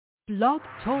Blog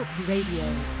Talk Radio.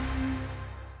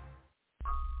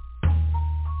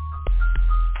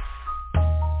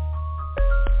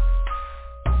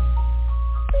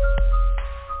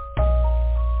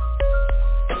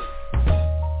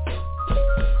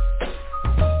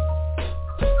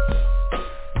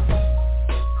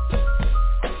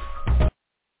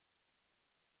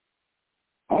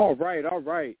 All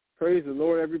right. Praise the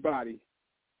Lord, everybody.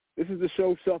 This is the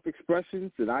show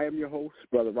Self-Expressions, and I am your host,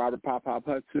 Brother Robert Pop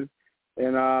Hudson,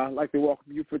 and I'd like to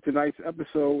welcome you for tonight's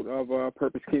episode of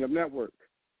Purpose Kingdom Network.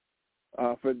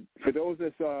 For those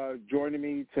that's joining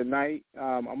me tonight,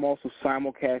 I'm also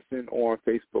simulcasting on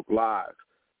Facebook Live.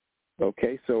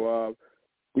 Okay, so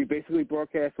we basically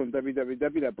broadcast on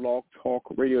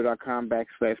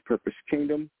www.blogtalkradio.com/Purpose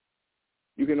Kingdom.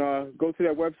 You can go to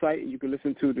that website and you can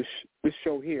listen to this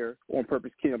show here on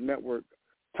Purpose Kingdom Network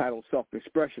titled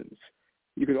Self-Expressions.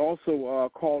 You can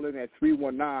also call in at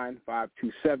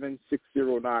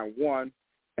 319-527-6091.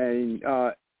 And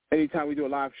anytime we do a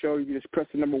live show, you can just press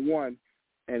the number 1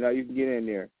 and you can get in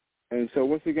there. And so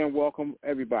once again, welcome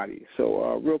everybody.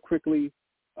 So real quickly,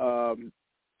 I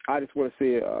just want to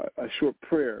say a short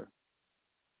prayer.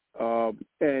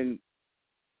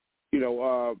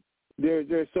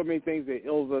 There's so many things that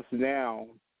ails us now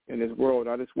in this world.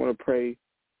 I just want to pray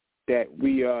that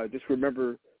we just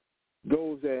remember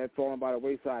those that have fallen by the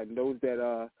wayside and those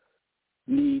that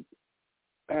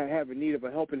have a need of a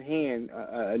helping hand,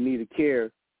 a need of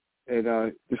care.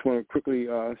 And just want to quickly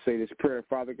say this prayer.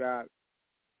 Father God,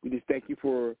 we just thank you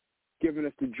for giving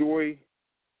us the joy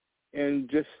and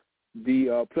just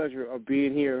the pleasure of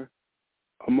being here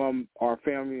among our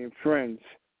family and friends,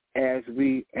 as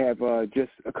we have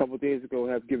just a couple of days ago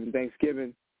have given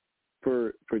Thanksgiving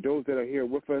for those that are here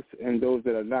with us and those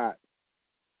that are not.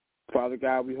 Father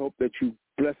God, we hope that you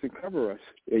bless and cover us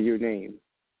in your name.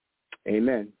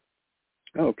 Amen.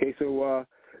 Okay, so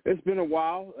it's been a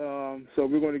while, so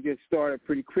we're going to get started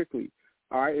pretty quickly.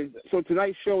 All right, so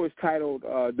tonight's show is titled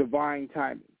Divine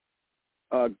Timing.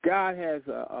 God has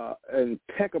an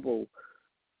impeccable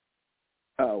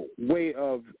way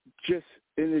of just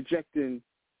interjecting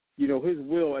his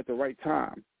will at the right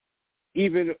time,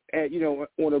 even at,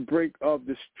 on a brink of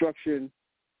destruction,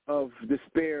 of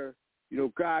despair,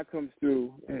 God comes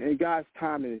through, and God's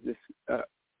timing is just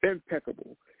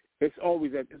impeccable. It's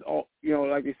always like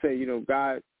they say,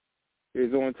 God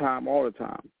is on time all the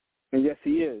time, and yes,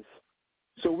 he is.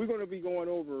 So we're going to be going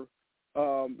over,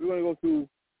 we're going to go through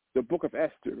the book of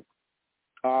Esther,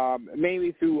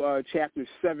 mainly through chapters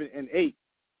 7 and 8.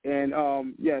 And,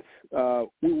 yes,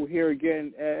 we will hear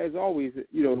again, as always,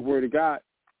 the word of God,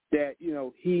 that,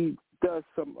 he does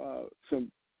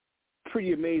some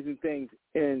pretty amazing things.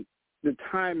 And the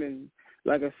timing,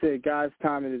 like I said, God's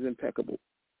timing is impeccable.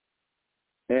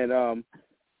 And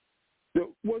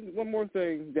one more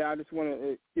thing that I just want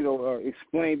to,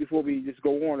 explain before we just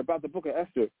go on about the book of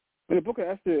Esther. And the book of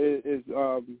Esther is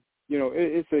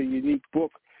it's a unique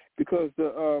book because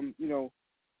the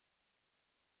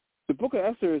book of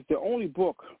Esther is the only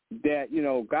book that,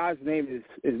 God's name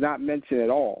is not mentioned at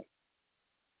all.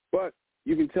 But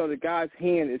you can tell that God's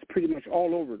hand is pretty much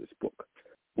all over this book,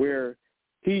 where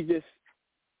he just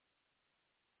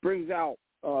brings out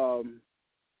a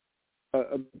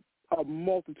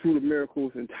multitude of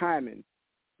miracles and timing.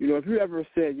 If you ever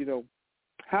said,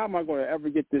 how am I going to ever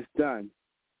get this done?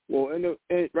 Well,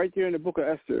 right there in the book of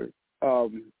Esther,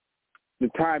 the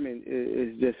timing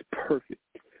is just perfect.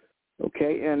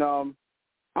 Okay, and I'm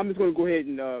just going to go ahead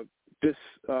and just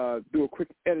do a quick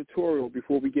editorial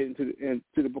before we get into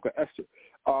the book of Esther.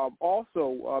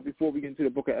 Also, before we get into the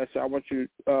book of Esther, I want you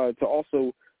to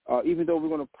also, even though we're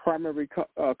going to primarily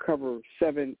cover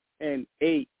 7 and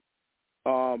 8,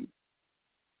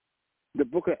 the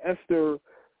book of Esther,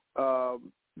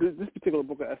 this particular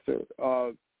book of Esther,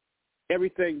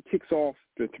 everything kicks off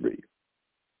the 3.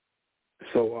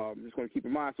 So I'm just going to keep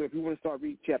in mind. So if you want to start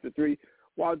reading chapter 3,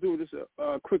 while doing just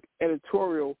a quick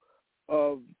editorial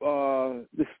of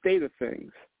the state of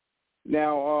things.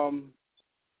 Now,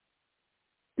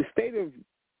 the state of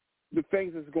the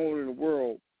things that's going on in the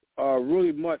world,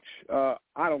 really much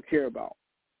I don't care about.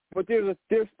 But there's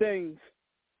things,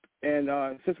 and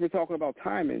since we're talking about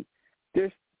timing,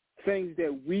 there's things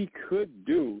that we could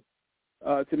do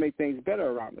to make things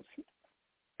better around us.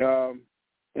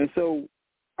 And so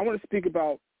I want to speak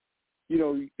about,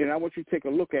 and I want you to take a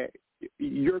look at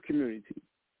your community.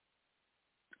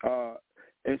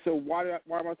 And so why am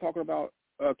I talking about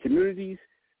communities?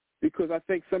 Because I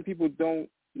think some people don't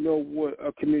know what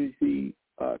a community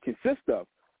consists of.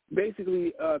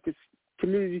 Basically,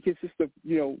 community consists of,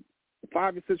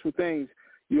 5 essential things,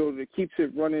 that keeps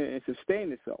it running and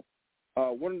sustain itself.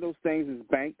 One of those things is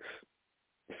banks,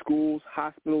 schools,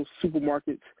 hospitals,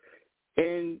 supermarkets,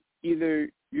 and either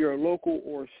your local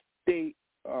or state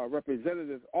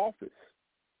representative office.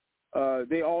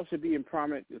 They all should be in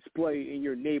prominent display in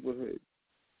your neighborhood.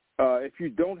 If you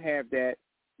don't have that,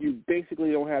 you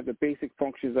basically don't have the basic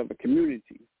functions of a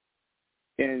community.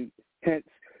 And hence,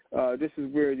 this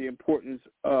is where the importance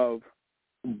of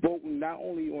voting not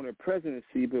only on a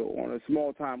presidency, but on a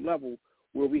small-time level,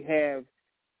 where we have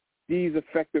these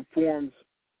effective forms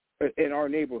in our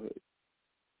neighborhood.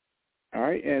 All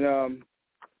right, and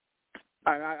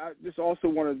I just also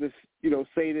want to just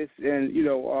say this, and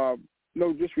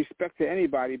no disrespect to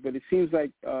anybody, but it seems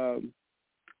like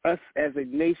us as a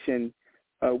nation,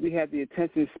 we have the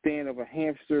attention span of a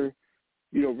hamster,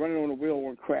 running on a wheel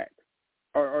on crack,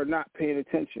 or not paying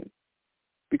attention,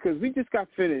 because we just got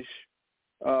finished,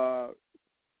 and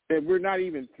we're not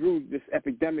even through this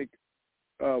epidemic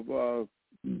of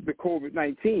the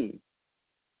COVID-19,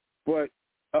 but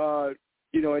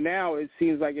and now it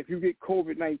seems like if you get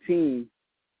COVID-19,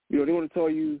 they want to tell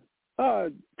you,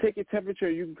 take your temperature,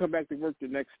 you can come back to work the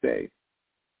next day.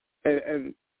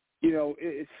 And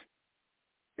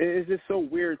it's just so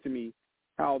weird to me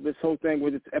how this whole thing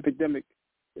with this epidemic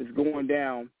is going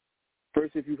down.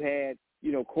 First, if you had,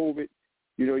 COVID,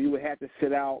 you would have to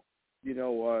sit out,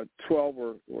 12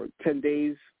 or 10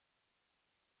 days.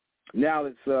 Now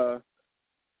it's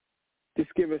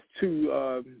just give us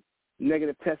 2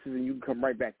 negative tests and you can come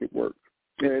right back to work.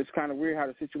 And it's kind of weird how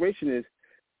the situation is.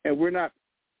 And we're not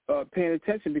paying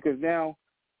attention because now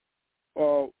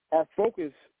our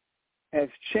focus has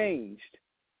changed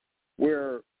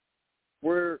where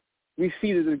we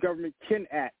see that the government can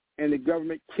act and the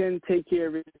government can take care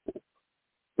of it.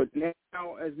 But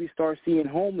now as we start seeing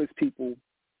homeless people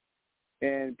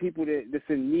and people that's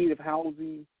in need of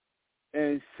housing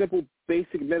and simple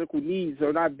basic medical needs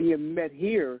are not being met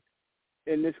here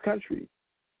in this country.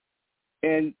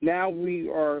 And now we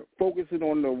are focusing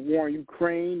on the war in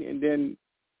Ukraine, and then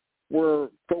we're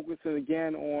focusing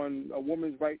again on a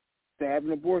woman's right to have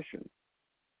an abortion,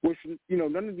 which,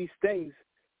 none of these things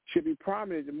should be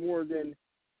prominent more than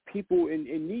people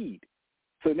in need.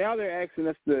 So now they're asking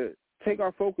us to take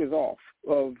our focus off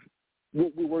of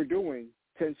what we were doing,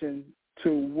 attention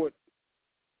to what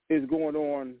is going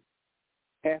on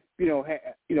half the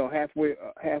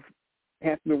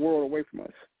world away from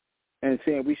us, and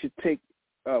saying we should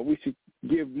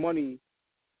give money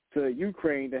to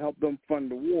Ukraine to help them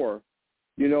fund the war,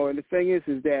 And the thing is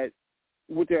that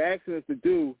what they're asking us to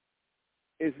do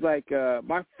is like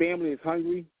my family is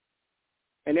hungry,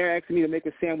 and they're asking me to make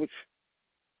a sandwich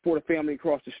for the family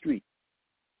across the street,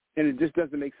 and it just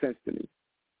doesn't make sense to me.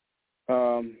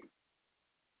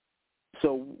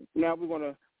 So now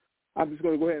I'm just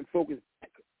gonna go ahead and focus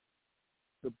back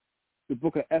the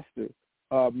book of Esther,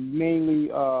 mainly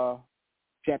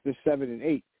chapter 7 and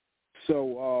 8.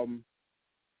 So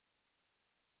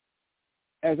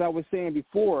as I was saying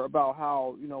before about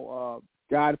how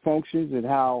God functions and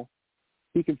how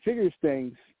He configures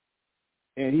things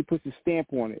and He puts a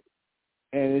stamp on it,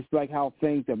 and it's like how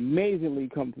things amazingly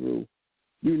come through.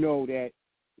 That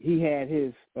He had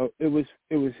His. It was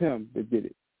Him that did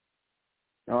it.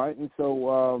 All right, and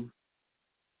so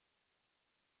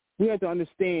we have to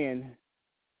understand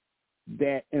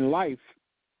that in life,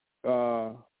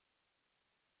 we're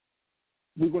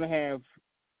going to have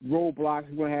roadblocks.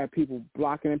 We're going to have people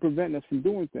blocking and preventing us from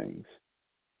doing things.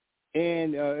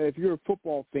 And if you're a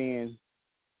football fan,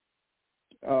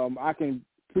 I can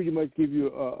pretty much give you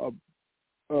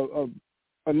a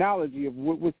analogy of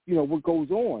what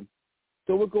goes on.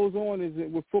 So what goes on is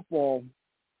that with football,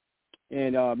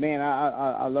 and man,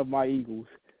 I love my Eagles,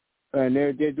 and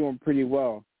they're doing pretty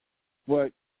well.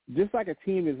 But just like a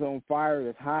team is on fire,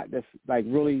 that's hot, that's like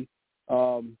really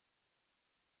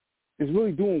is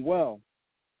really doing well,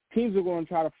 teams are going to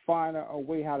try to find a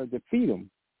way how to defeat them.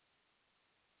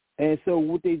 And so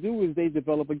what they do is they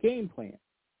develop a game plan.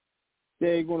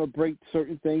 They're going to break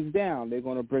certain things down. They're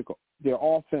going to break their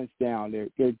offense down. Their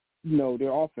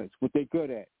offense, what they're good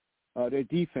at. Their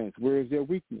defense, where is their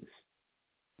weakness?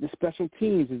 The special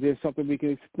teams, is there something we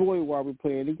can exploit while we're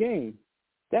playing the game?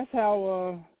 That's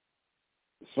how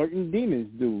certain demons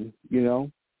do,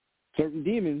 Certain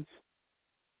demons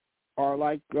are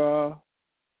like the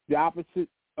opposite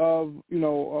of,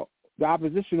 the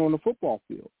opposition on the football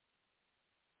field.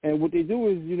 And what they do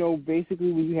is,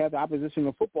 basically when you have the opposition on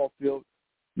the football field,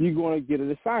 you're going to get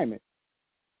an assignment.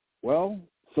 Well,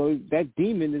 so that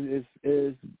demon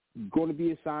is going to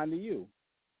be assigned to you.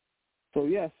 So,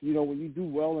 yes, when you do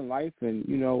well in life and,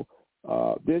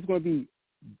 there's going to be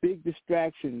big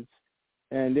distractions,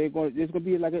 and there's going to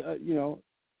be like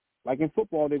like in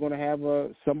football, they're going to have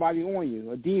somebody on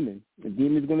you, a demon. The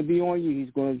demon's going to be on you.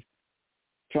 He's going to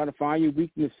try to find your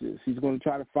weaknesses. He's going to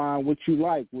try to find what you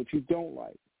like, what you don't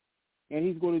like. And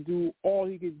he's going to do all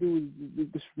he can do is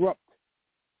disrupt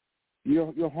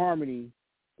your harmony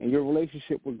and your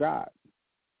relationship with God.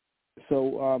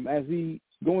 So as we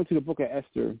go into the book of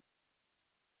Esther,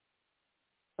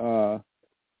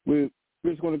 we're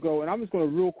just going to go, and I'm just going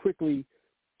to real quickly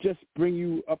just bring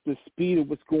you up to speed of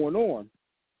what's going on.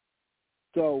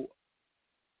 So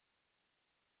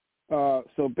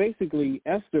basically,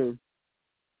 Esther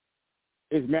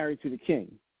is married to the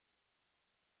king,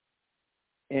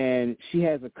 and she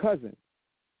has a cousin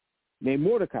named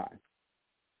Mordecai.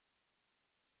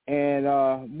 And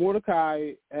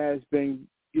Mordecai has been,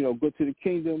 good to the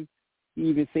kingdom. He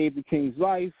even saved the king's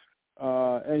life,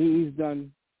 and he's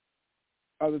done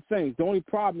other things. The only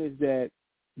problem is that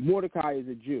Mordecai is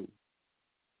a Jew,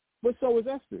 but so is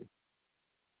Esther.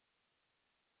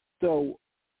 So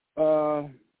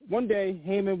one day,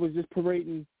 Haman was just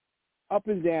parading up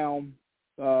and down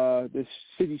the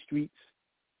city streets,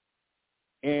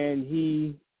 and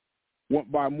he went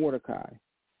by Mordecai.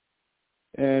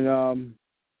 And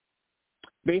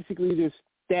basically, the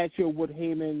statue of what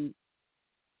Haman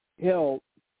held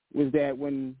was that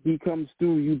when he comes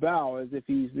through, you bow as if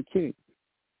he's the king.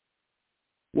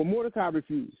 Well, Mordecai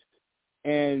refused.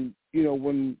 And,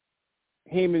 when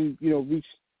Haman,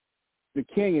 reached the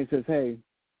king and says, hey,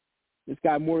 this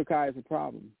guy Mordecai is a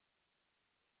problem.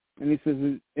 And he says,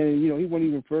 and, he went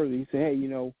even further. He said,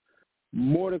 hey,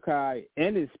 Mordecai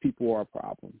and his people are a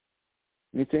problem.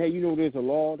 And he said, hey, there's a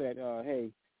law that,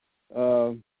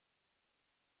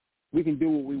 we can do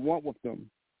what we want with them.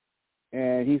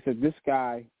 And he said, this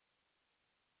guy,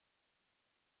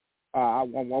 I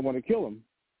want to kill him.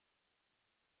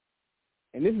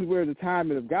 And this is where the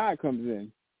timing of God comes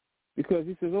in, because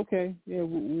he says, okay, yeah,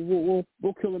 we'll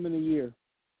kill him in a year.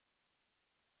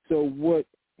 So what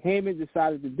Haman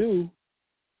decided to do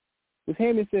was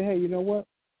Haman said, hey, you know what?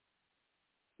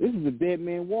 This is a dead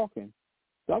man walking.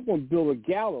 So I'm going to build a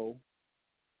gallows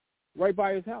right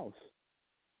by his house.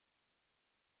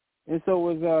 And so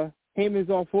as Haman's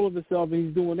all full of himself and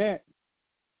he's doing that,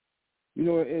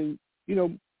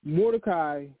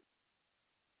 Mordecai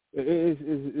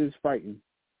is frightened.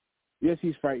 Yes,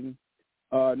 he's frightened.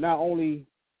 Not only,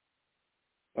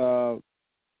 and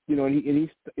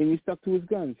he stuck to his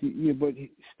guns, but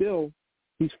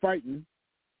he's frightened.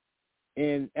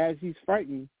 And as he's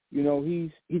frightened, he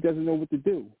doesn't know what to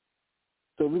do.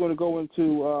 So we're going to go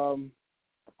into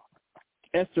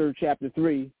Esther chapter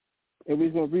 3, and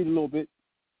we're going to read a little bit.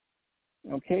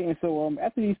 Okay, and so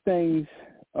after these things,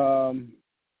 that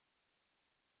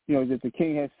the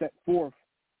king has set forth,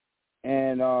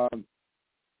 and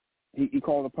he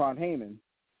called upon Haman.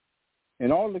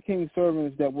 And all the king's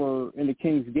servants that were in the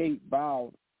king's gate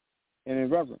bowed in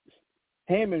reverence.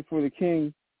 Haman, for the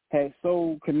king had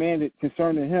so commanded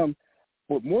concerning him,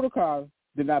 but Mordecai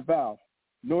did not bow,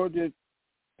 nor did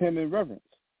him in reverence.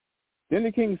 Then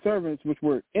the king's servants, which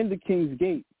were in the king's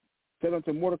gate, said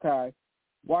unto Mordecai,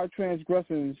 why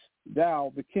transgressest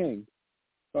thou the king's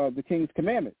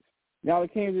commandments? Now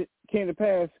it came to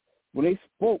pass, when they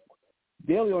spoke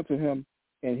daily unto him,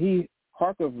 and he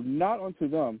hearkened not unto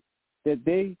them, that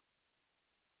they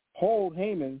hold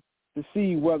Haman to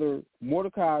see whether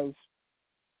Mordecai's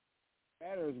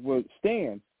matters would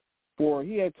stand, for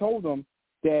he had told them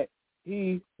that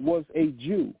he was a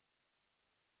Jew.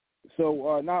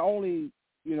 So not only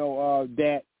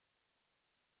that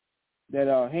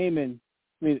Haman,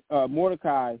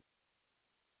 Mordecai,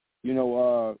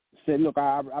 said, look,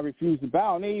 I refuse to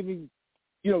bow, and they even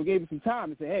gave him some time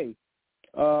and said, hey,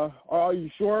 are you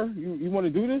sure you want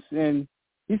to do this? And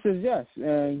he says yes.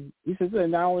 And he says,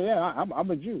 not only that,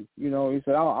 I'm a Jew. He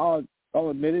said, I'll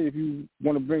admit it if you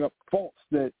want to bring up faults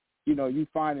that you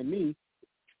find in me.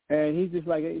 And he's just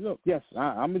like, hey, look, yes,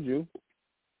 I'm a Jew.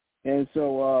 And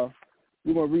so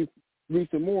we're going to read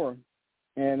some more,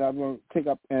 and I'm going to pick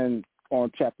up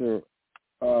on chapter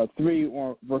 3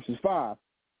 on verses 5.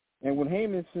 And when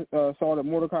Haman saw that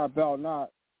Mordecai bowed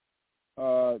not,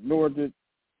 nor did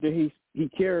he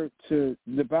care to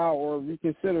bow or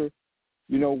reconsider,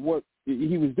 what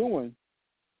he was doing,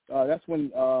 that's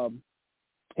when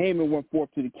Haman went forth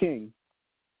to the king.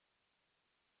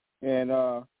 And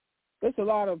there's a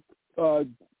lot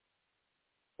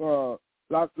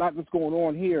that's going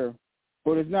on here,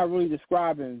 but it's not really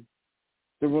describing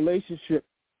the relationship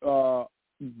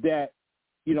that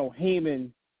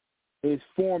Haman is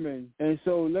forming. And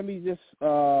so let me just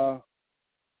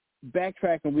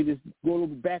backtrack, and we just go a little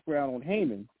bit background on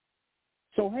Haman.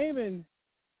 So Haman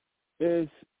is,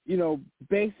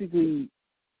 basically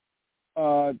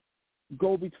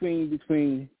go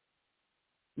between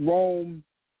Rome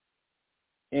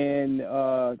and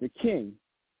the king.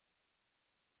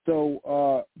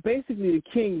 So basically, the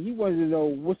king, he wanted to know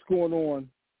what's going on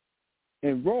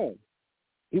in Rome.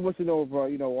 He wants to know if are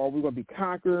we going to be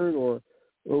conquered or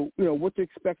what to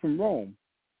expect from Rome.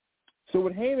 So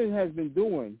what Haman has been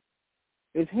doing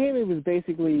is Haman was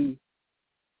basically,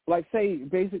 like, say,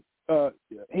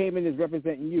 Haman is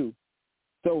representing you.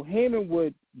 So Haman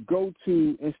would go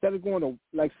to, instead of going to,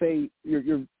 like, say,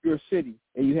 your city,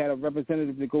 and you had a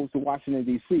representative that goes to Washington,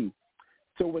 D.C.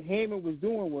 So what Haman was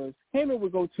doing was Haman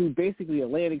would go to basically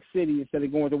Atlantic City instead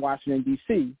of going to Washington,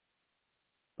 D.C.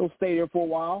 He'll stay there for a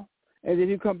while, and then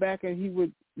he'd come back and he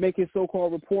would make his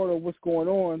so-called report of what's going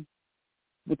on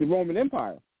with the Roman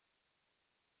Empire.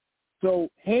 So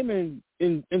Haman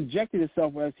injected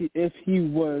himself as if he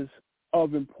was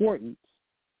of importance,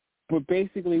 but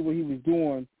basically what he was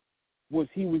doing was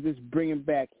he was just bringing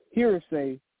back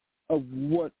hearsay of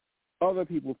what other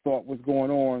people thought was going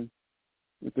on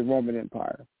with the Roman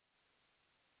Empire.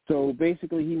 So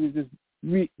basically he was just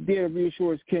there to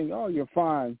reassure his king, oh, you're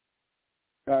fine.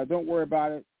 Don't worry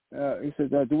about it. He said,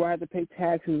 do I have to pay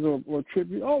taxes or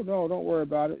tribute? Oh, no, don't worry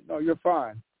about it. No, you're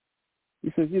fine.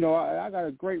 He says, I got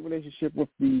a great relationship with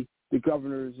the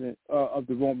governors of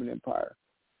the Roman Empire.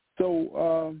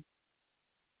 So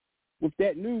with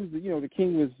that news, the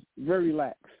king was very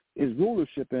lax, his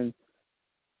rulership, and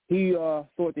he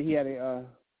thought that he had a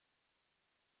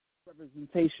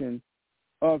representation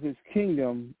of his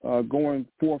kingdom going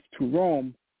forth to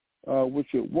Rome,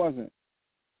 which it wasn't.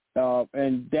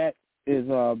 And that is,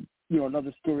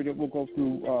 another story that we'll go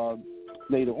through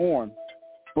later on.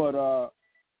 But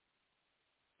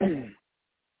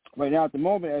right now, at the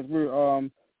moment, as we're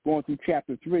going through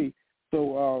chapter 3,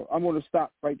 so I'm going to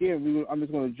stop right there. I'm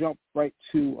just going to jump right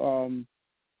to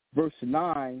verse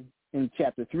 9 in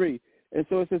chapter 3. And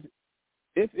so it says,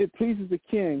 if it pleases the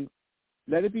king,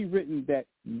 let it be written that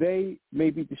they may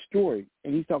be destroyed.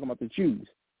 And he's talking about the Jews.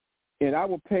 And I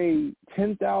will pay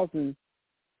 10,000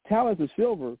 talents of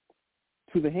silver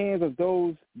to the hands of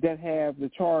those that have the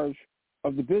charge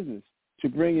of the business to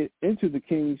bring it into the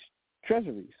king's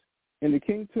treasuries. And the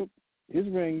king took his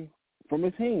ring from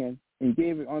his hand and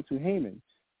gave it unto Haman.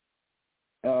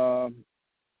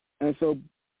 And so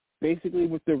basically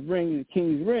with the ring, the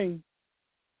king's ring,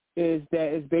 is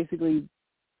that it's basically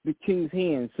the king's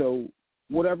hand. So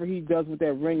whatever he does with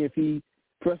that ring, if he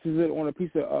presses it on a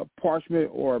piece of parchment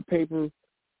or paper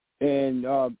and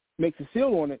makes a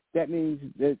seal on it, that means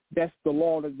that that's the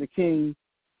law that the king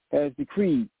has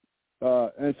decreed.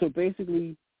 And so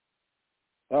basically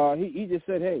he just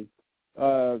said, hey,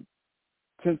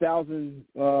 10,000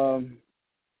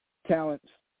 talents,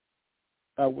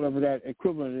 whatever that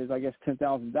equivalent is, I guess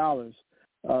 $10,000,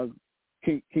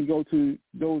 can go to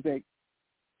those that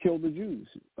killed the Jews.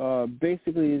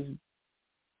 Basically,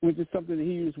 was just something that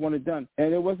he just wanted done.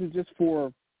 And it wasn't just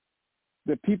for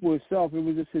the people itself. It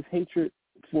was just his hatred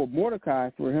for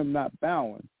Mordecai, for him not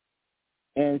bowing.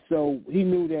 And so he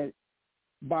knew that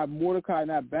by Mordecai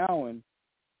not bowing,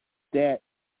 that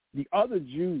the other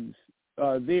Jews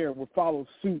there would follow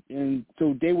suit, and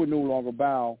so they would no longer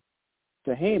bow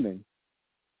to Haman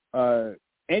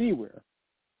anywhere.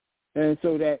 And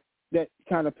so that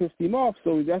kind of pissed him off.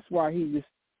 So that's why he just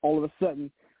all of a sudden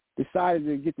decided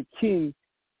to get the king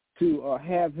to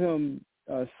have him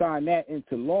sign that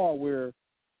into law, where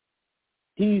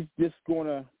he's just going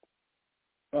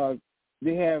to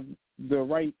they have the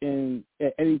right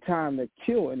at any time to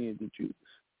kill any of the Jews.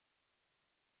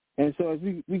 And so as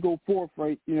we go forth,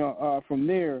 right, from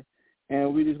there,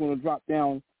 and we're just going to drop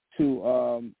down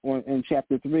to in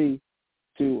chapter 3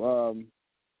 to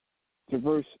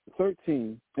verse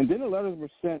 13. And then the letters were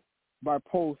sent by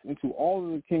post into all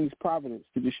of the king's province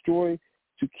to destroy,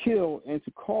 to kill, and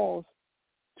to cause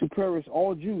to perish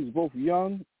all Jews, both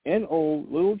young and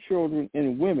old, little children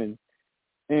and women.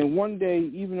 And one day,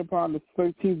 even upon the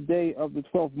 13th day of the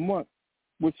 12th month,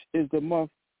 which is the month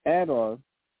Adar,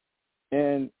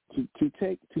 and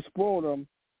to spoil them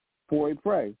for a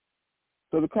prey.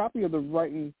 So the copy of the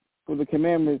writing for the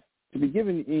commandments to be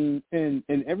given in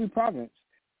every province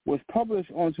was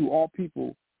published unto all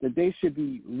people, that they should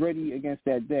be ready against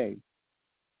that day.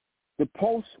 The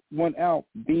post went out,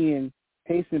 being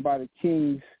hastened by the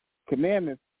king's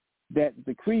commandment, that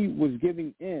the decree was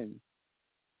giving in.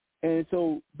 And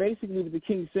so basically what the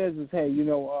king says is, hey,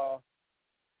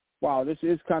 wow, this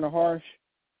is kind of harsh.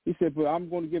 He said, but I'm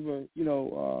going to give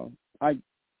I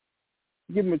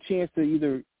give him a chance to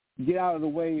either get out of the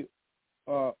way.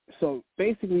 So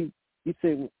basically, he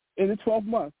said, in the 12th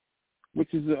month,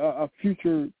 which is a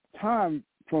future time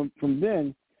from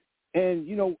then, And,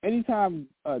 anytime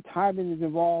timing is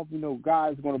involved,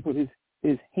 God is going to put his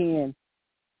hand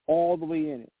all the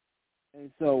way in it. And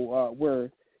so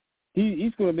where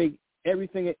he's going to make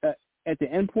everything at the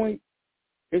end point,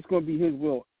 it's going to be his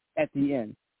will at the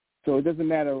end. So it doesn't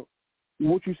matter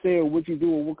what you say or what you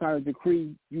do or what kind of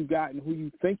decree you got and who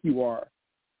you think you are.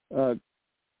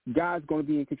 God's going to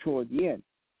be in control at the end.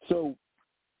 So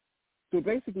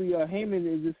basically, Haman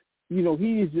is just,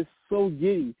 he is just so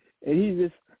giddy, and he's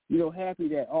just, happy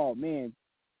that, oh man,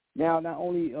 now not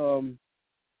only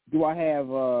do I have,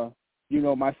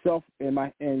 myself and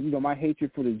my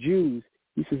hatred for the Jews.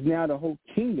 He says now the whole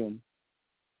kingdom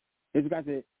has got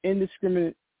the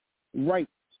indiscriminate right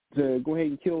to go ahead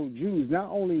and kill Jews. Not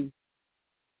only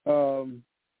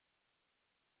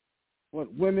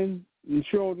women and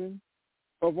children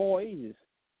of all ages.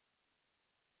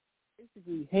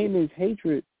 Basically, Haman's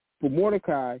hatred for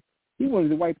Mordecai, he wanted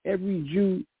to wipe every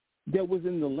Jew that was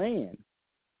in the land.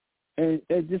 And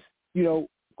it just,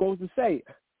 goes to say,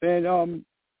 and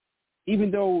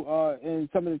even though in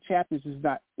some of the chapters is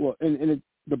not, well, in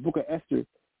the book of Esther,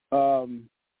 I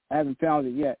haven't found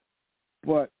it yet,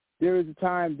 but there is a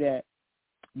time that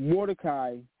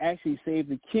Mordecai actually saved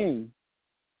the king.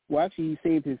 Well, actually, he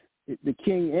saved the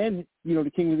king, and,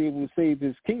 the king was able to save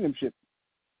his kingdomship.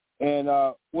 And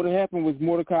what had happened was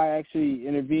Mordecai actually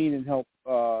intervened and helped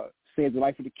save the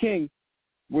life of the king,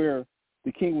 where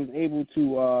the king was able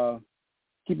to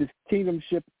keep his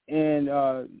kingdomship and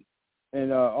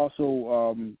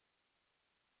also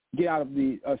get out of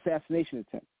the assassination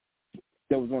attempt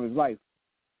that was on his life.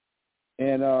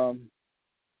 And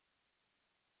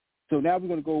so now we're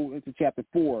going to go into chapter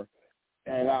 4,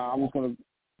 and I'm just going to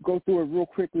go through it real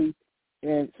quickly.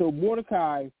 And so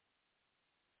Mordecai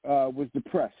was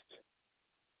depressed,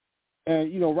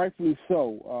 and rightfully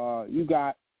so. You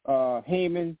got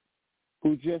Haman,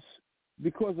 who just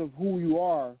because of who you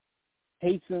are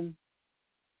hates him,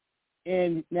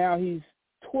 and now he's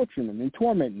torturing him and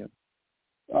tormenting him.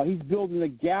 He's building a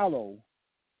gallows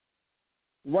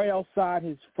right outside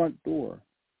his front door.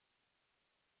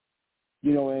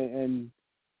 And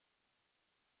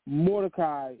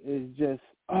Mordecai is just,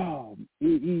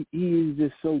 he is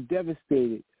just so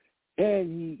devastated.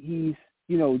 And he's,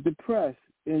 depressed,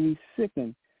 and he's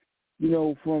sickened,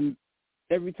 from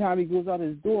every time he goes out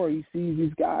his door, he sees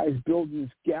these guys building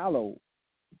this gallows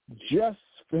just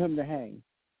for him to hang.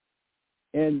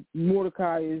 And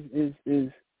Mordecai is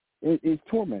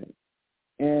tormented.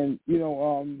 And,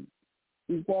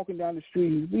 he's walking down the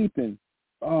street, he's weeping.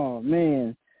 Oh,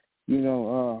 man,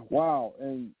 wow.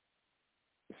 And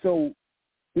so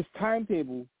this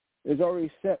timetable is already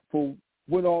set for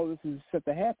when all this is set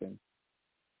to happen.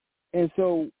 And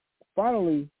so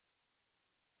finally,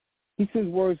 he sends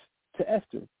words to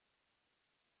Esther.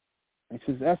 He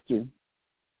says, Esther,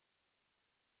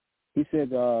 he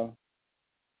said, you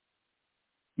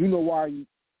know why, you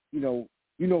know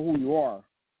who you are.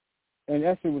 And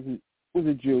Esther was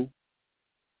a Jew,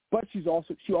 but she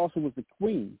also was the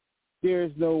queen.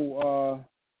 There's no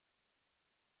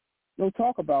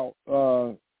talk about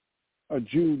a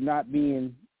Jew not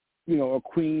being, a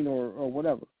queen or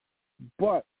whatever.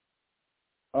 But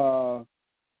the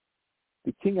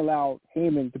king allowed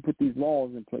Haman to put these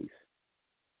laws in place.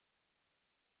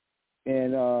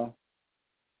 And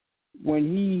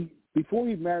before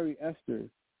he married Esther,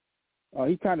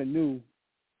 he kind of knew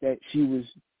that she was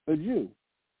a Jew,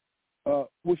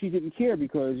 which he didn't care,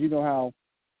 because you know how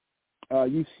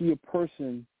you see a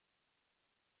person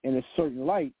in a certain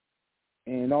light,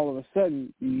 and all of a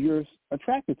sudden you're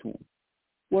attracted to him.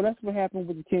 Well, that's what happened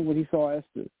with the king when he saw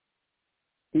Esther.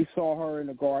 He saw her in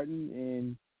the garden,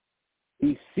 and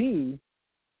he seen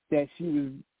that she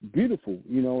was beautiful,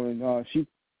 and she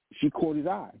caught his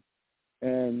eye.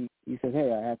 And he said,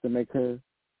 hey, I have to make her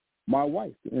my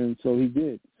wife. And so he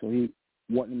did. So he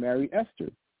wanted to marry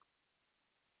Esther.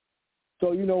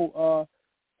 So,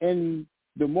 in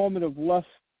the moment of lust,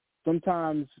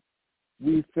 sometimes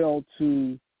we fail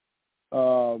to,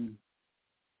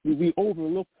 we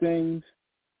overlook things,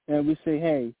 and we say,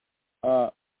 hey,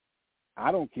 I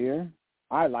don't care.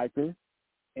 I like her.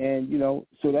 And,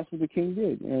 so that's what the king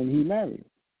did, and he married.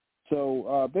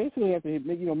 So basically, after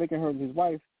making her his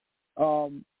wife,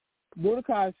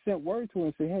 Mordecai sent word to her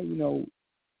and said, hey,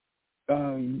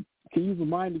 can you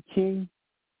remind the king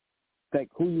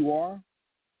who you are?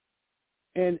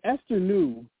 And Esther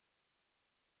knew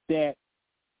that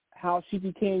how she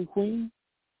became queen,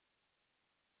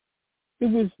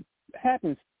 it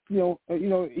happens.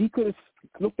 He could have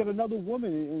looked at another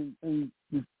woman and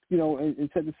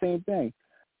said the same thing.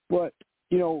 But,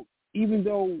 even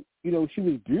though, she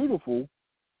was beautiful,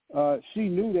 she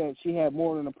knew that she had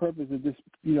more than a purpose of just,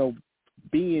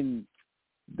 being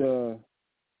the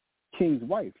king's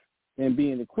wife and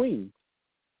being the queen.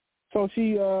 So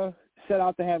she set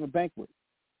out to have a banquet.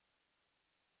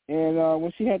 And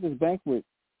when she had this banquet,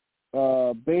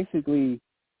 basically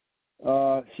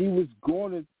she was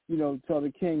going to, tell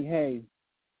the king, hey,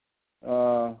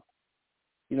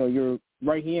 your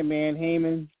right-hand man,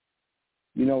 Haman,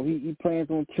 he plans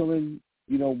on killing,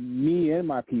 me and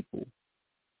my people.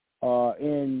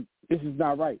 And this is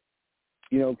not right.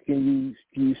 Can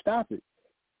you stop it?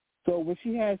 So when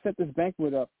she had set this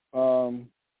banquet up,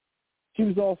 she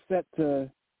was all set to,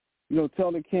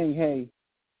 tell the king, hey,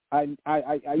 I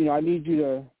need you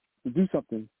to do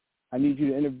something. I need you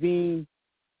to intervene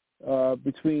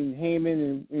between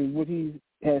Haman and what he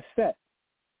has set.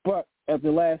 But at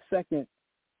the last second,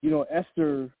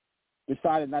 Esther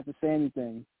decided not to say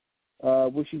anything.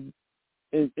 What she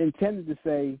intended to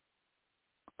say,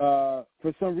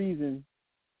 for some reason,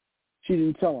 she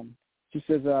didn't tell him. She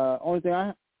says, only thing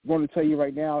I'm going to tell you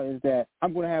right now is that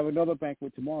I'm going to have another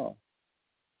banquet tomorrow.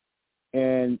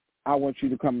 And I want you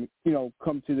to come to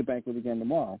the banquet again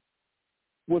tomorrow.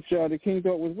 Which the king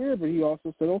thought was weird, but he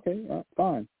also said, okay,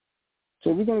 fine.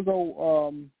 So we're going to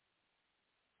go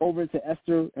over into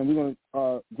Esther, and we're going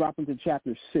to drop into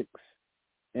chapter 6.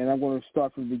 And I'm going to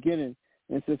start from the beginning.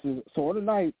 And it says, so on the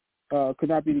night could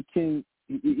not be the king.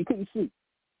 He couldn't sleep.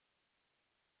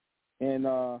 And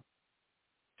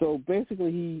so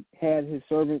basically he had his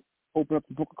servant open up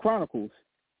the book of Chronicles,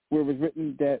 where it was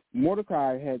written that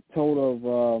Mordecai had told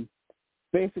of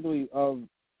basically of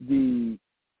the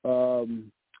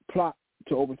plot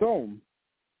to overthrow him.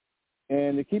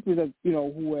 And the keepers that,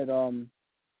 who had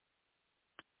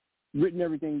written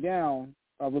everything down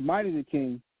reminded the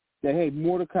king that, hey,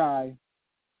 Mordecai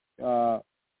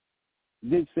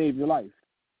did save your life.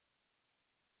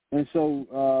 And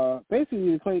so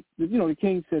basically, the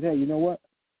king said, hey, you know what?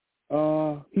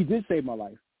 He did save my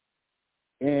life.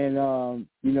 And,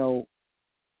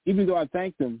 even though I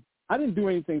thanked him, I didn't do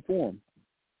anything for him.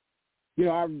 He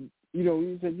said,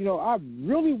 I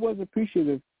really was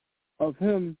appreciative of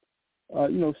him,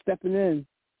 stepping in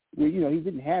where, he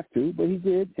didn't have to, but he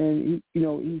did. And,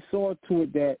 he saw to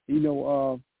it that,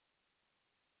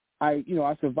 I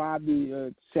survived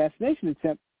the assassination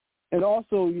attempt and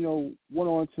also, went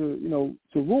on to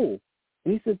rule.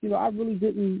 And he said, I really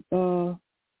didn't do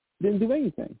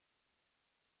anything.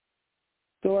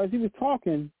 So as he was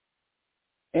talking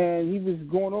and he was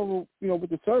going over, with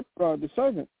the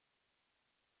servant,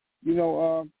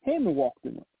 Haman walked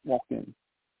in.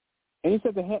 And he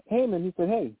said to Haman, he said,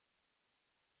 hey,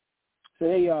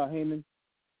 Haman,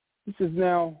 he says,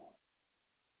 now,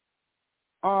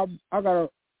 I got to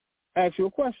ask you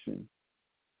a question.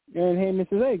 And Haman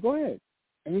says, hey, go ahead.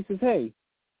 And he says, hey,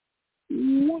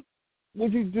 what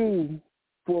would you do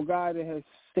for a guy that has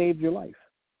saved your life?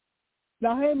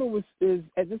 Now, Haman is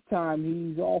at this time,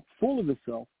 he's all full of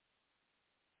himself.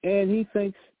 And he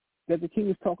thinks that the king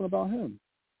is talking about him.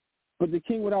 But the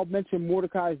king, without mentioning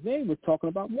Mordecai's name, was talking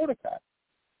about Mordecai.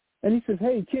 And he says,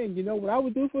 hey, king, you know what I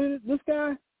would do for this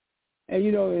guy? And,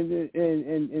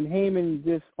 and Haman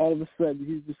just all of a sudden,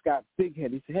 he just got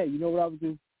big-headed. He said, hey, you know what I would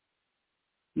do?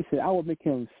 He said, I would make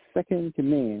him second in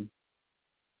command,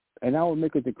 and I would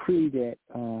make a decree that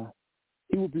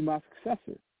he would be my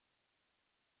successor.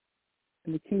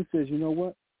 And the king says, you know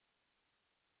what?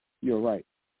 You're right.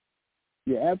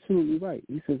 You're absolutely right.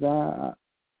 He says,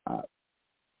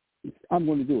 I'm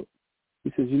going to do it.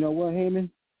 He says, you know what, Haman?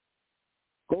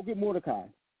 Go get Mordecai.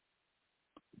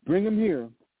 Bring him here,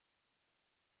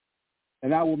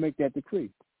 and I will make that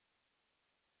decree.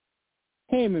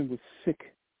 Haman was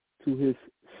sick to his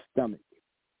stomach.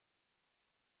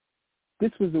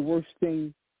 This was the worst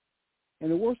thing and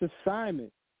the worst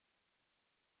assignment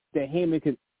that Haman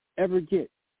could ever get.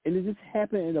 And it just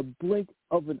happened in a blink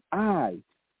of an eye.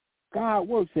 God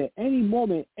works at any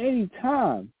moment, any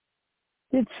time.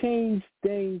 It changed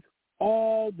things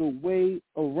all the way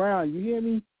around. You hear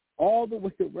me? All the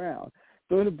way around.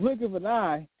 So in the blink of an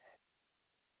eye,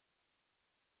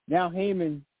 now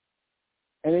Haman,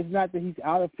 and it's not that he's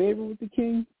out of favor with the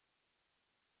king,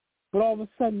 but all of a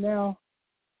sudden now,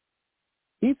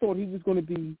 he thought he was going to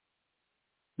be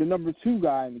the number 2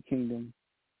 guy in the kingdom.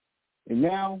 And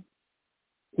now,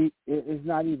 he is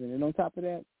not even. And on top of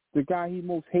that, the guy he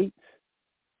most hates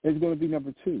is going to be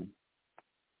number 2.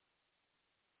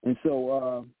 And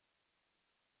so,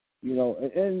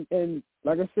 and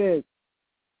like I said,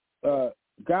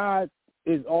 God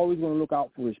is always going to look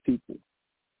out for his people.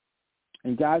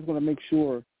 And God's going to make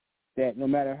sure that no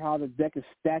matter how the deck is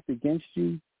stacked against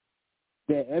you,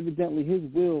 that evidently his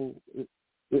will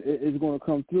is going to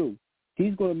come through.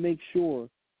 He's going to make sure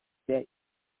that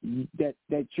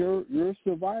your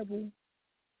survival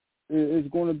is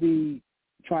going to be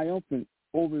triumphant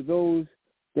over those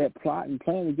that plot and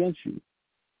plan against you.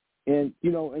 And,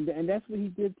 and that's what he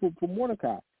did for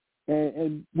Mordecai.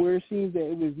 And where it seems that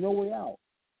it was no way out.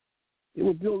 They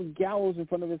were building gallows in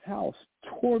front of his house,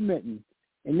 tormenting.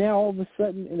 And now all of a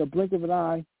sudden, in a blink of an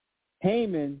eye,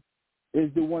 Haman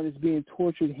is the one that's being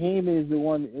tortured. Haman is the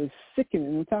one that is sickened.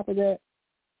 And on top of that,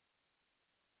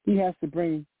 he has to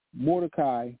bring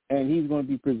Mordecai, and he's going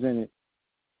to be presented,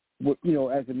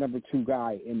 as the number 2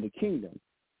 guy in the kingdom.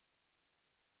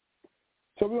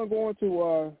 So we're going to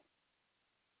go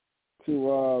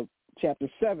to chapter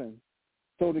 7.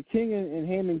 So the king and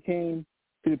Haman came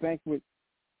to the banquet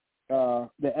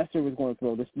that Esther was going to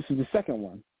throw. This is the second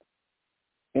one.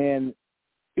 And,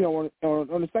 on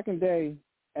the second day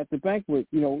at the banquet,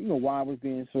 wine was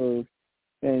being served.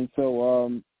 And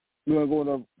so we're going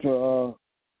to go to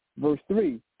verse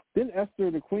 3. Then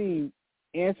Esther the queen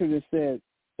answered and said,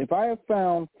 if I have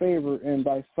found favor in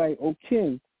thy sight, O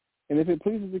king, and if it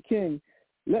pleases the king,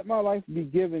 let my life be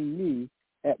given me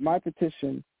at my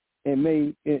petition and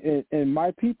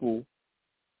my people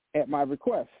at my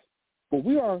request. For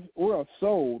we are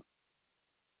sold,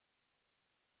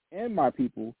 and my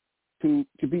people, to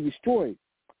be destroyed,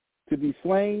 to be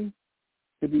slain,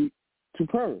 to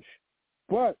perish.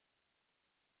 But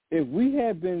if we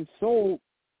had been sold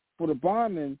for the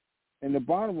bondmen and the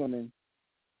bondwomen,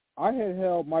 I had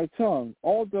held my tongue,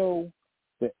 although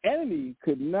the enemy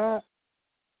could not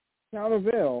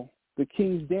countervail the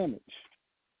king's damage.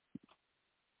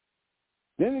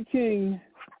 Then the king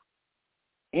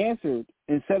answered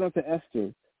and said unto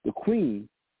Esther, the queen,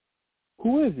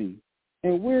 who is he,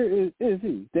 and where is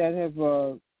he that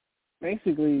have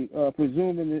basically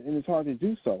presumed in his heart to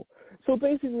do so? So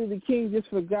basically the king just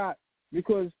forgot,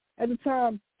 because at the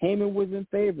time Haman was in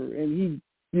favor, and he,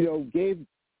 gave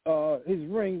his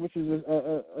ring, which is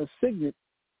a signet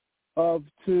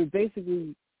to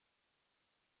basically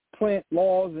plant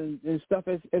laws and stuff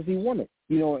as he wanted,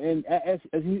 and as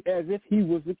if he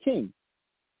was the king.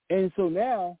 And so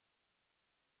now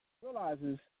he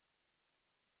realizes,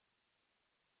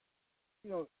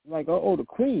 the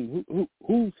queen,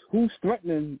 who's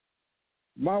threatening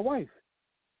my wife?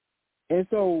 And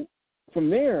so from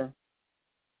there,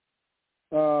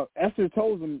 Esther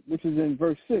told him, which is in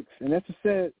verse 6, and Esther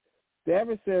said, the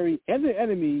adversary and the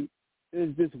enemy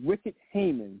is this wicked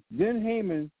Haman. Then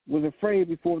Haman was afraid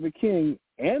before the king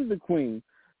and the queen.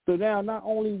 So now not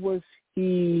only was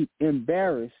he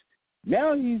embarrassed,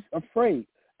 now he's afraid,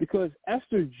 because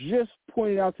Esther just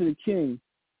pointed out to the king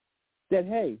that,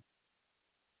 hey,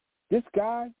 this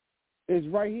guy is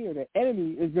right here. The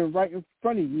enemy has been right in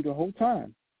front of you the whole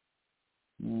time.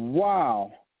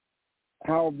 Wow.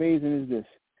 How amazing is this?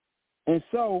 And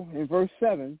so, in verse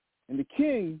 7, and the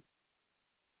king,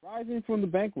 rising from the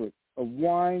banquet of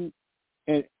wine,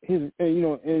 and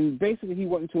basically he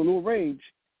went into a little rage,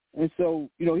 and so,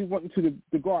 he went into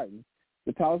the garden,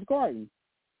 the palace garden.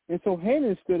 And so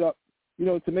Haman stood up,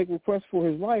 to make request for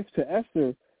his life to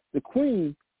Esther, the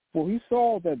queen, for he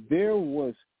saw that there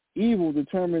was evil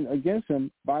determined against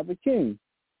him by the king.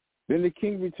 Then the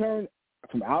king returned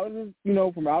from out of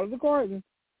the garden,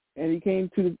 and he came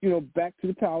to the, back to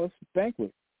the palace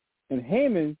banquet. And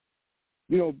Haman,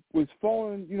 was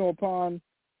falling, upon,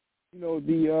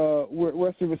 the where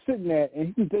Esther was sitting at,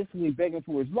 and he was basically begging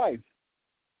for his life.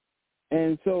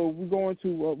 And so we go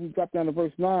into, we drop down to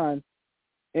verse 9,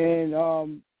 and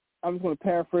I'm just going to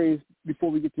paraphrase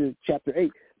before we get to chapter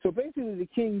 8. So basically the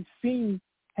king seen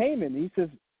Haman, and he says,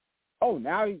 oh,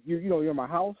 now you're in my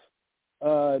house.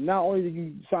 Not only did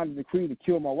you sign the decree to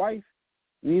kill my wife,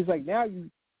 and he's like, now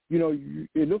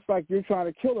it looks like you're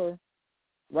trying to kill her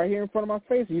right here in front of my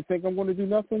face. You think I'm going to do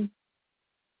nothing?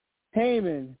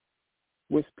 Haman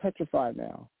was petrified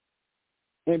now,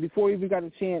 and before he even got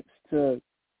a chance to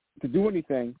do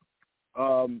anything,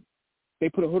 they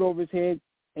put a hood over his head,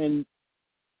 and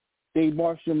they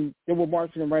were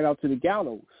marching him right out to the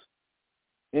gallows.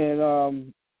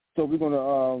 And so we're going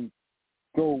to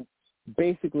go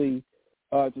basically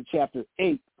to chapter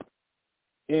 8,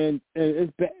 and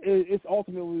it's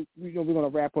ultimately, we're going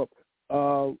to wrap up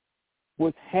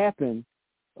what's happened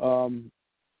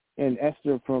in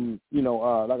Esther from,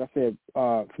 like I said,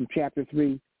 from chapter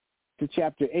 3 to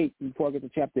chapter 8. Before I get to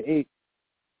chapter 8,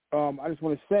 I just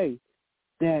want to say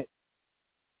that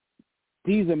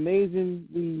these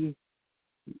amazingly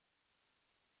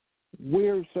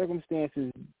weird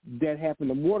circumstances that happened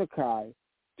to Mordecai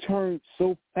turned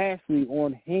so fastly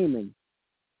on Haman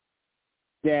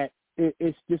that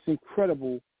it's just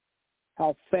incredible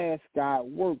how fast God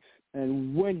works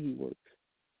and when he works.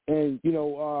 And,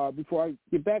 before I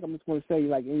get back, I'm just going to say,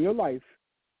 like, in your life,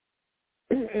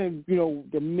 and,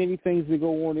 the many things that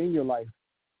go on in your life,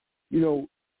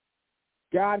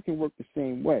 God can work the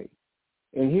same way.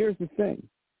 And here's the thing.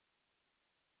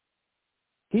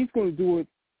 He's going to do it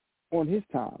on his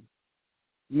time,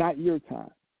 not your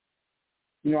time.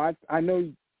 I know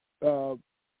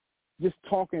just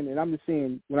talking, and I'm just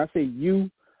saying, when I say you,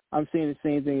 I'm saying the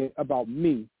same thing about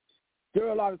me. There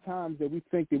are a lot of times that we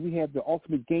think that we have the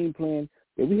ultimate game plan,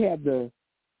 that we have the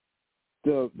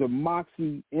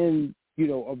moxie in,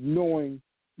 of knowing,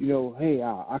 hey,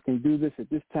 I can do this at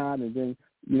this time, and then,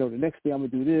 the next day I'm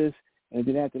going to do this, and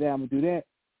then after that I'm going to do that.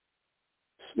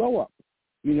 Slow up,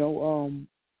 and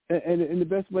the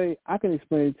best way I can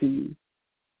explain it to you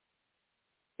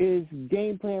is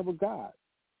game plan with God.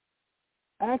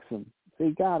 Ask him.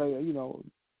 Say, God, you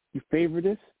favor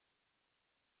this?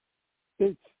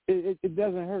 It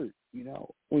doesn't hurt,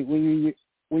 When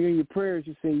you're in your prayers,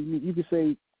 you can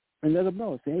say, and let them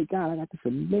know. Say, hey, God, I got this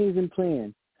amazing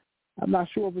plan. I'm not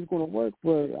sure if it's going to work,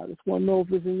 but I just want to know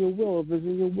if it's in your will. If it's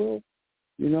in your will,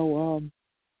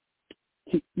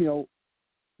 keep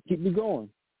me going.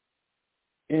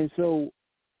 And so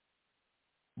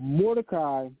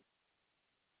Mordecai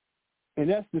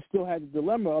and Esther still had the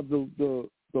dilemma of the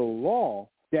law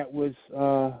that was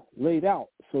laid out.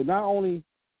 So not only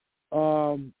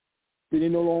did they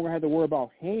no longer have to worry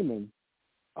about Haman,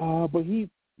 but he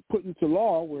put into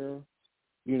law where,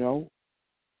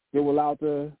 they were allowed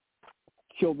to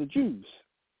kill the Jews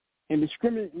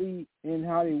indiscriminately in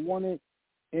how they wanted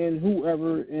and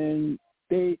whoever, and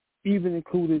they even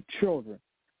included children.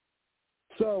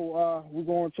 So we're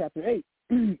going to chapter 8.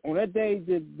 On that day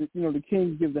did the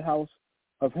king give the house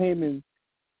of Haman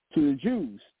to the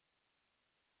Jews.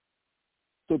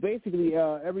 So basically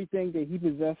everything that he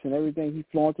possessed and everything he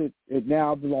flaunted, it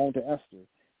now belonged to Esther.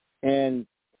 And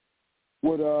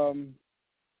what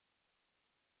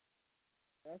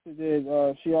Esther did,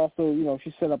 she also,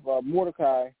 she set up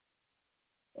Mordecai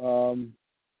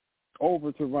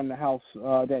over to run the house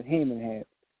that Haman had.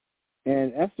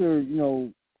 And Esther,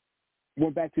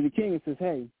 went back to the king and says,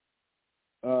 hey,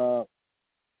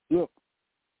 look,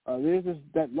 there's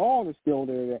that law that's still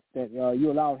there that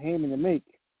you allowed Haman to make,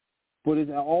 but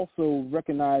it's also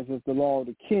recognized as the law of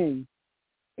the king,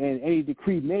 and any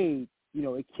decree made,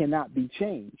 it cannot be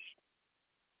changed.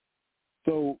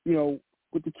 So,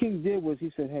 what the king did was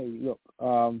he said, hey, look,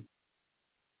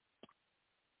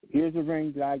 here's a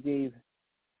ring that I gave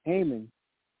Haman.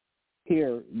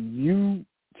 Here, you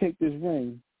take this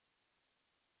ring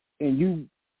and you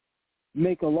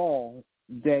make a law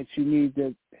that you need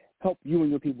to help you and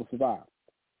your people survive.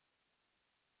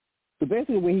 So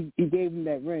basically when he gave him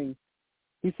that ring,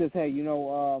 he says, hey,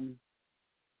 even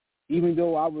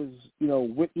though I was,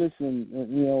 witless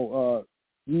and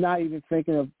not even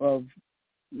thinking of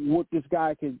what this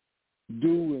guy could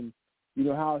do and,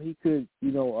 how he could,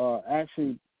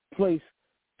 actually place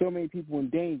so many people in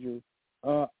danger,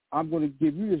 I'm going to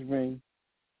give you this ring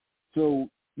so,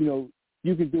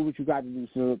 you can do what you got to do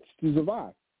to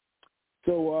survive.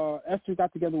 So Esther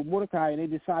got together with Mordecai, and they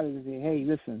decided to say, hey,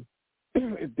 listen,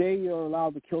 if they are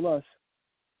allowed to kill us,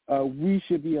 we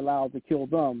should be allowed to kill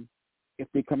them if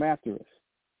they come after us.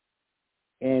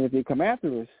 And if they come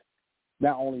after us,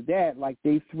 not only that, like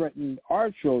they threatened our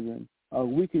children,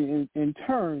 we can in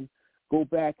turn go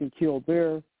back and kill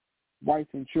their wife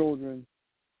and children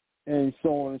and so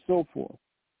on and so forth.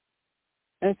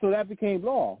 And so that became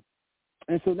law.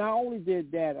 And so not only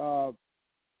did that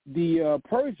the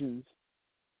Persians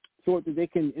thought that they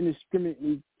can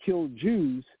indiscriminately kill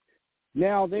Jews,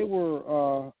 now they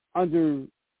were under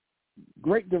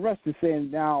great duress to say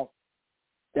now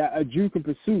that a Jew can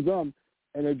pursue them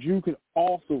and a Jew can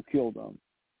also kill them.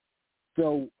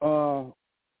 So,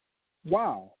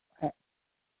 wow.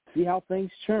 See how things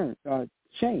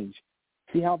change.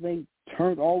 See how they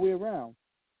turned all the way around.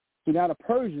 So now the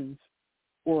Persians,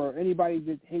 or anybody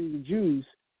that hated the Jews,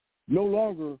 no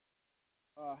longer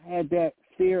had that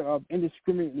fear of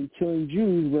indiscriminately killing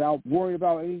Jews without worrying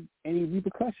about any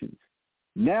repercussions.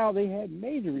 Now they had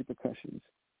major repercussions.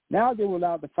 Now they were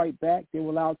allowed to fight back. They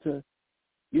were allowed to,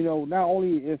 not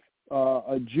only if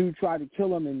a Jew tried to kill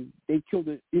them and they killed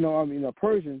it, a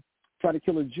Persian tried to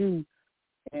kill a Jew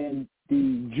and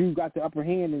the Jew got the upper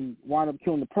hand and wound up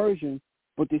killing the Persian,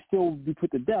 but they still be put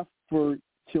to death for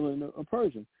killing a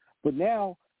Persian. But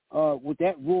now, with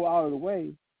that rule out of the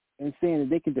way and saying that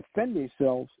they can defend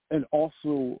themselves and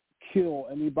also kill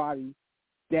anybody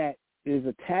that is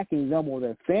attacking them or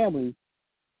their family,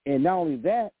 and not only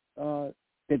that,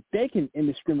 that they can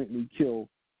indiscriminately kill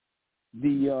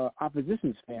the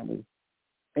opposition's family.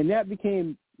 And that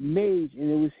became major, and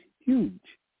it was huge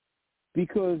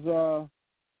because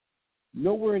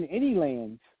nowhere in any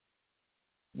lands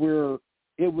where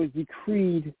it was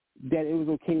decreed that it was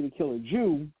okay to kill a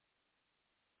Jew,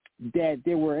 that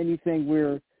there were anything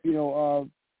where,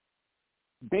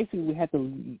 basically we had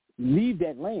to leave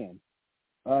that land.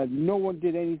 No one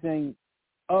did anything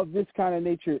of this kind of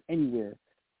nature anywhere.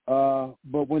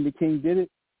 But when the king did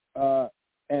it,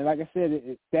 and like I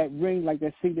said, that ring, like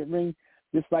that signet ring,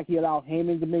 just like he allowed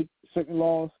Haman to make certain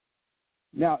laws,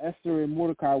 now Esther and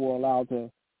Mordecai were allowed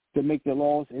to make the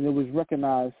laws, and it was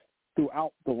recognized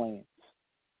throughout the lands.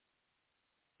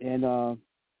 And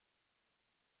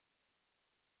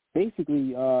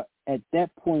basically, at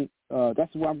that point,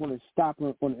 that's where I'm going to stop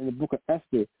in the book of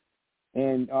Esther.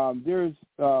 And there's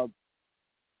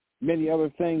many other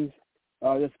things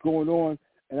that's going on,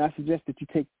 and I suggest that you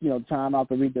take time out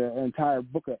to read the entire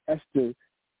book of Esther.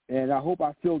 And I hope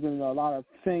I filled in a lot of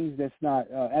things that's not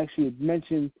actually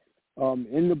mentioned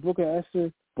in the book of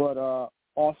Esther, but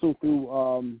also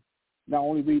through not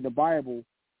only reading the Bible,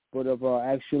 but of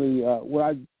actually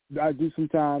what I do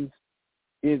sometimes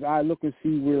is I look and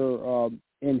see where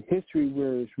in history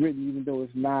where it's written, even though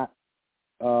it's not,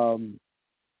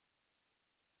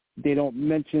 they don't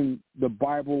mention the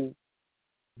Bible,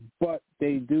 but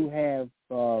they do have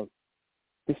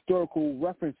historical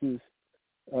references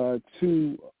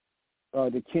to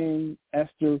the king,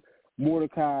 Esther,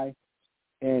 Mordecai,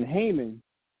 and Haman,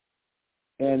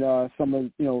 and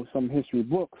some history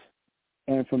books.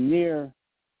 And from there,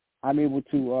 I'm able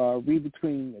to read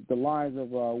between the lines of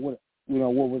what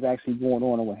was actually going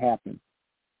on and what happened.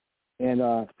 And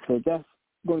so that's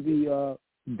going to be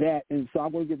that. And so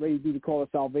I'm going to get ready to do the call of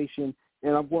salvation,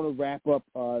 and I'm going to wrap up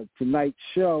tonight's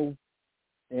show.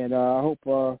 And I hope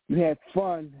you had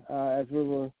fun as we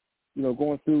were,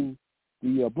 going through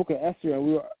the book of Esther,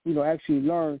 and we actually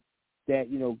learned that,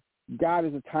 God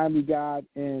is a timely God,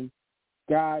 and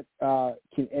God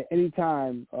can at any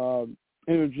time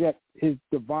interject his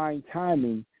divine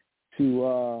timing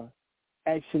to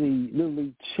actually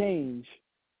literally change,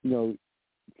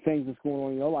 things that's going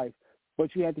on in your life.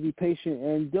 But you have to be patient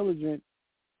and diligent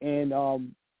and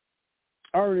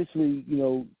earnestly,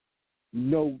 know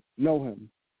him.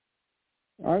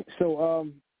 All right, so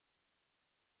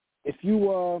if you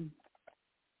want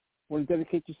to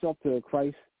dedicate yourself to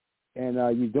Christ and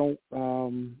you don't,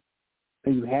 and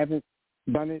you haven't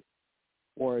done it,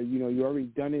 or you already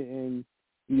done it and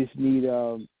you just need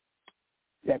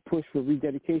that push for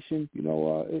rededication,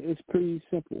 it's pretty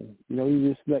simple. You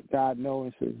just let God know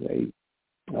and says, "Hey,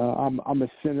 I'm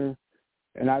a sinner,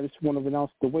 and I just want to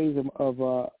renounce the ways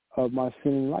of my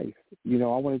sinning life. I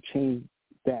want to change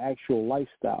the actual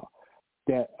lifestyle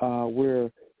that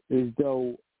where as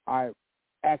though I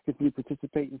actively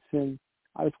participate in sin.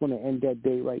 I just want to end that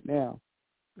day right now.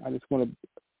 I just want to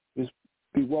just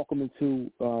be welcome into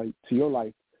to your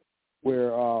life,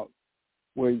 where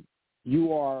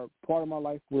you are part of my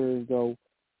life. Where as though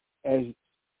as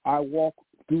I walk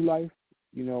through life,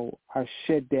 I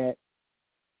shed that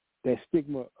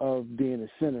stigma of being a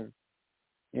sinner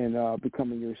and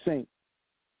becoming your saint.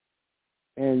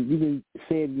 And you can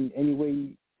say it in any way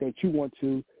that you want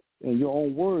to, in your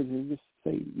own words, and just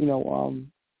say,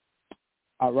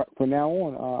 from now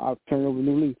on, I'll turn over a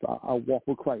new leaf. I'll walk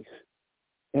with Christ.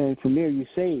 And from there, you're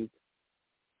saved.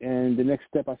 And the next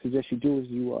step I suggest you do is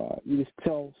you just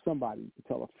tell somebody. You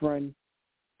tell a friend,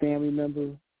 family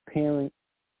member, parent,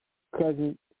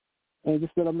 cousin, and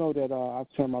just let them know that I've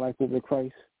turned my life over to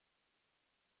Christ.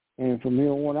 And from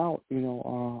here on out,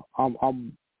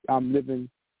 I'm living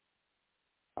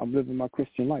my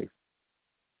Christian life.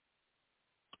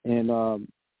 And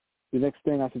the next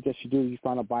thing I suggest you do is you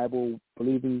find a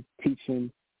Bible-believing,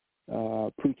 teaching,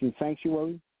 preaching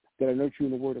sanctuary that'll nurture you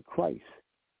in the Word of Christ.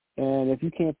 And if you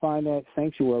can't find that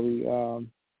sanctuary,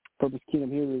 Purpose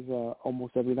Kingdom here is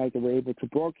almost every night that we're able to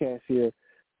broadcast here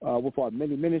with our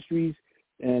many ministries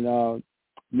and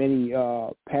many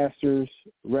pastors,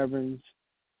 reverends,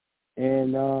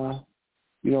 and,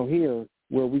 here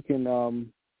where we can,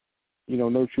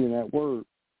 nurture in that Word.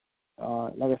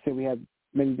 Like I said, we have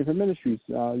many different ministries.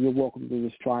 You're welcome to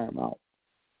just try them out.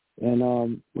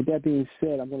 And with that being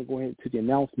said, I'm going to go ahead to the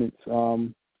announcements.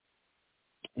 And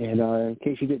in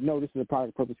case you didn't know, this is a part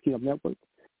of the Purpose Kingdom Network.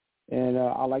 And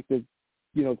I'd like to,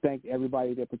 thank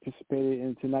everybody that participated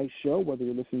in tonight's show, whether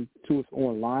you're listening to us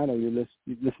online or you're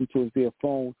listening to us via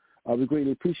phone. We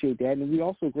greatly appreciate that. And we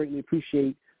also greatly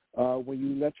appreciate when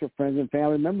you let your friends and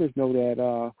family members know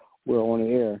that we're on the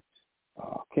air.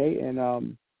 Okay?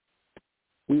 And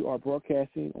We are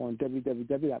broadcasting on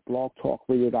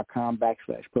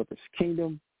www.blogtalkradio.com/Purpose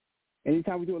Kingdom.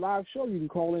 Anytime we do a live show, you can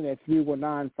call in at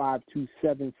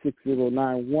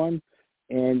 319-527-6091.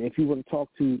 And if you want to talk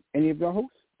to any of our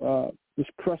hosts,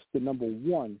 just press the number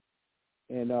 1,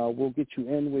 and we'll get you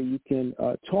in where you can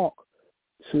talk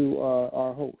to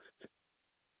our host.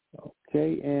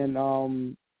 Okay, and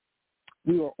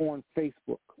we are on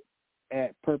Facebook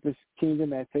at Purpose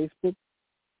Kingdom at Facebook,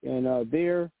 and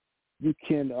there you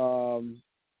can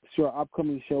see our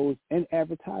upcoming shows and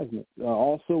advertisements.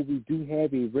 Also, we do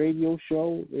have a radio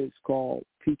show. It's called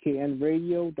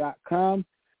pknradio.com.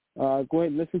 Go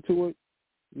ahead and listen to it.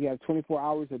 We have 24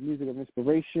 hours of music of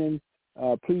inspiration.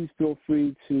 Please feel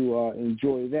free to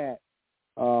enjoy that.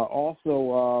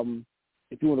 Also,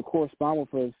 if you want to correspond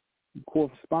with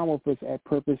us at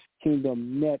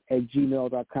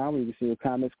purposekingdomnet@gmail.com. You can send your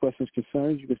comments, questions,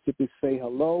 concerns. You can simply say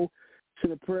hello to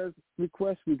the prayer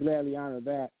request. We gladly honor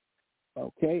that.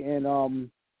 Okay, and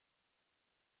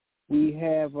we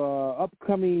have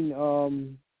upcoming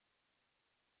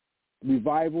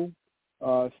revival.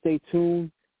 Stay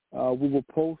tuned. We will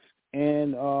post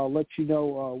and let you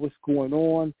know what's going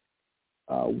on,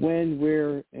 when,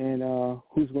 where, and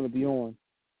who's going to be on.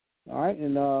 All right,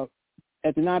 and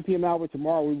at the 9 p.m. hour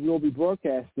tomorrow, we will be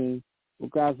broadcasting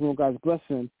with God's will, God's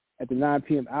blessing. At the 9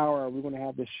 p.m. hour, we're going to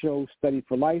have the show Study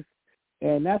for Life,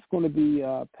 and that's going to be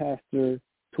Pastor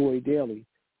Toy Daly,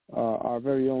 our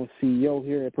very own CEO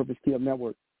here at Purpose Kingdom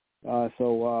Network.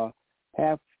 So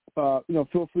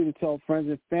feel free to tell friends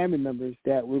and family members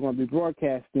that we're going to be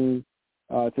broadcasting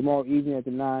tomorrow evening at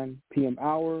the 9 p.m.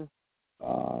 hour.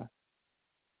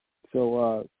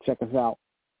 So check us out.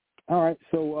 All right,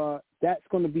 so that's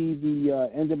going to be the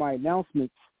end of my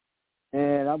announcements,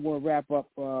 and I'm going to wrap up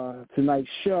tonight's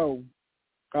show.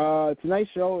 Tonight's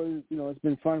show is, it's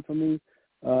been fun for me.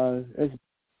 It's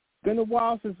been a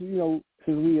while since we got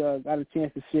a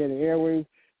chance to share the airwaves,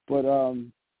 but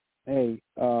hey,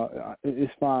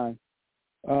 it's fine.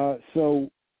 So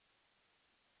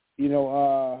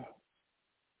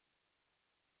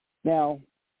now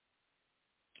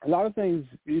a lot of things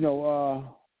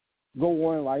go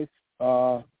on in life,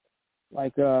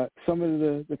 like some of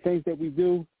the things that we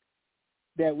do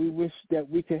that we wish that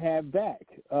we could have back.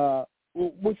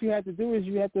 What you have to do is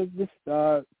you have to just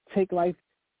take life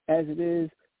as it is.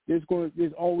 There's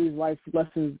always life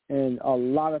lessons in a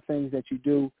lot of things that you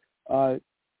do, and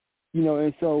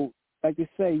so like you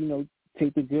say,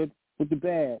 take the good with the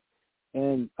bad,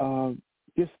 and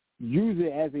just use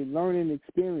it as a learning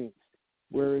experience.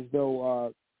 Whereas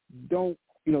though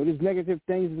there's negative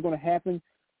things that's going to happen,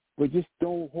 but just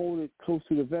don't hold it close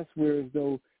to the vest. Whereas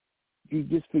though you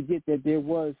just forget that there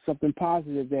was something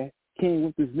positive that came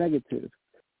with this negative.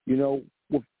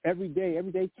 With every day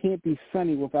can't be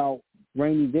sunny without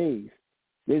rainy days.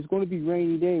 There's going to be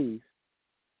rainy days,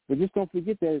 but just don't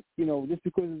forget that just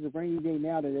because it's a rainy day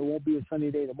now, that there won't be a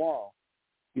sunny day tomorrow.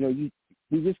 We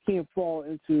just can't fall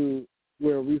into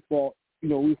where we fall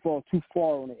too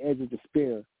far on the edge of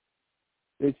despair.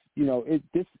 It's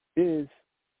this is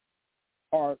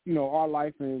our our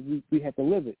life, and we have to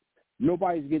live it.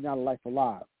 Nobody's getting out of life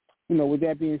alive. With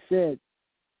that being said,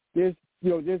 there's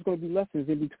going to be lessons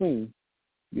in between,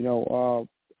 while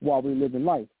we live in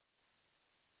life.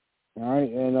 All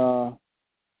right, and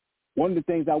one of the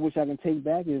things I wish I can take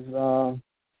back is going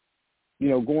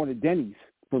to Denny's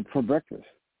for breakfast.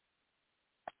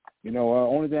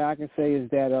 Only thing I can say is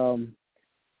that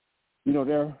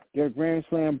their Grand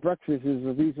Slam breakfast is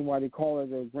the reason why they call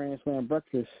it a Grand Slam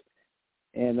breakfast.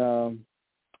 And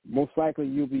most likely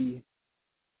you'll be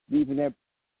leaving that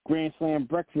Grand Slam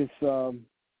breakfast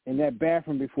in that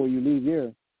bathroom before you leave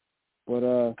there. But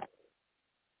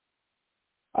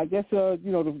I guess the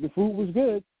food was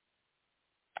good.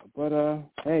 But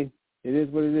hey, it is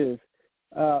what it is.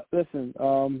 Listen,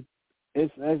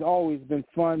 it's as always been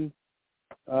fun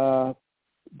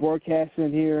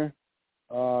broadcasting here,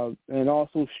 and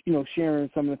also sharing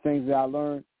some of the things that I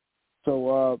learned.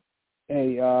 So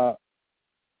hey,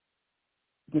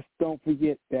 just don't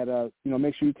forget that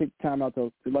make sure you take the time out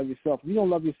to love yourself. If you don't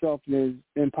love yourself, then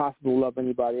it's impossible to love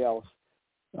anybody else.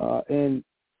 And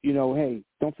hey,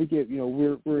 don't forget,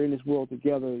 we're in this world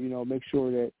together. Make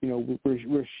sure that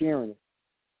we're sharing it.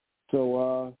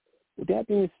 So with that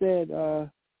being said,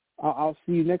 I'll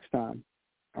see you next time.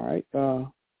 All right,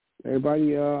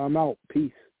 everybody, I'm out.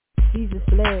 Peace. Jesus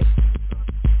bled.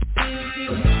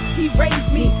 He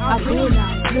raised me, I will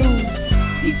not lose.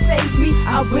 He saved me,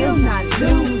 I will not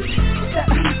lose. Set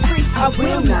me free, I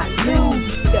will not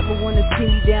lose. Never wanna see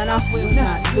me down, I will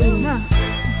not lose.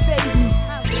 He saved me.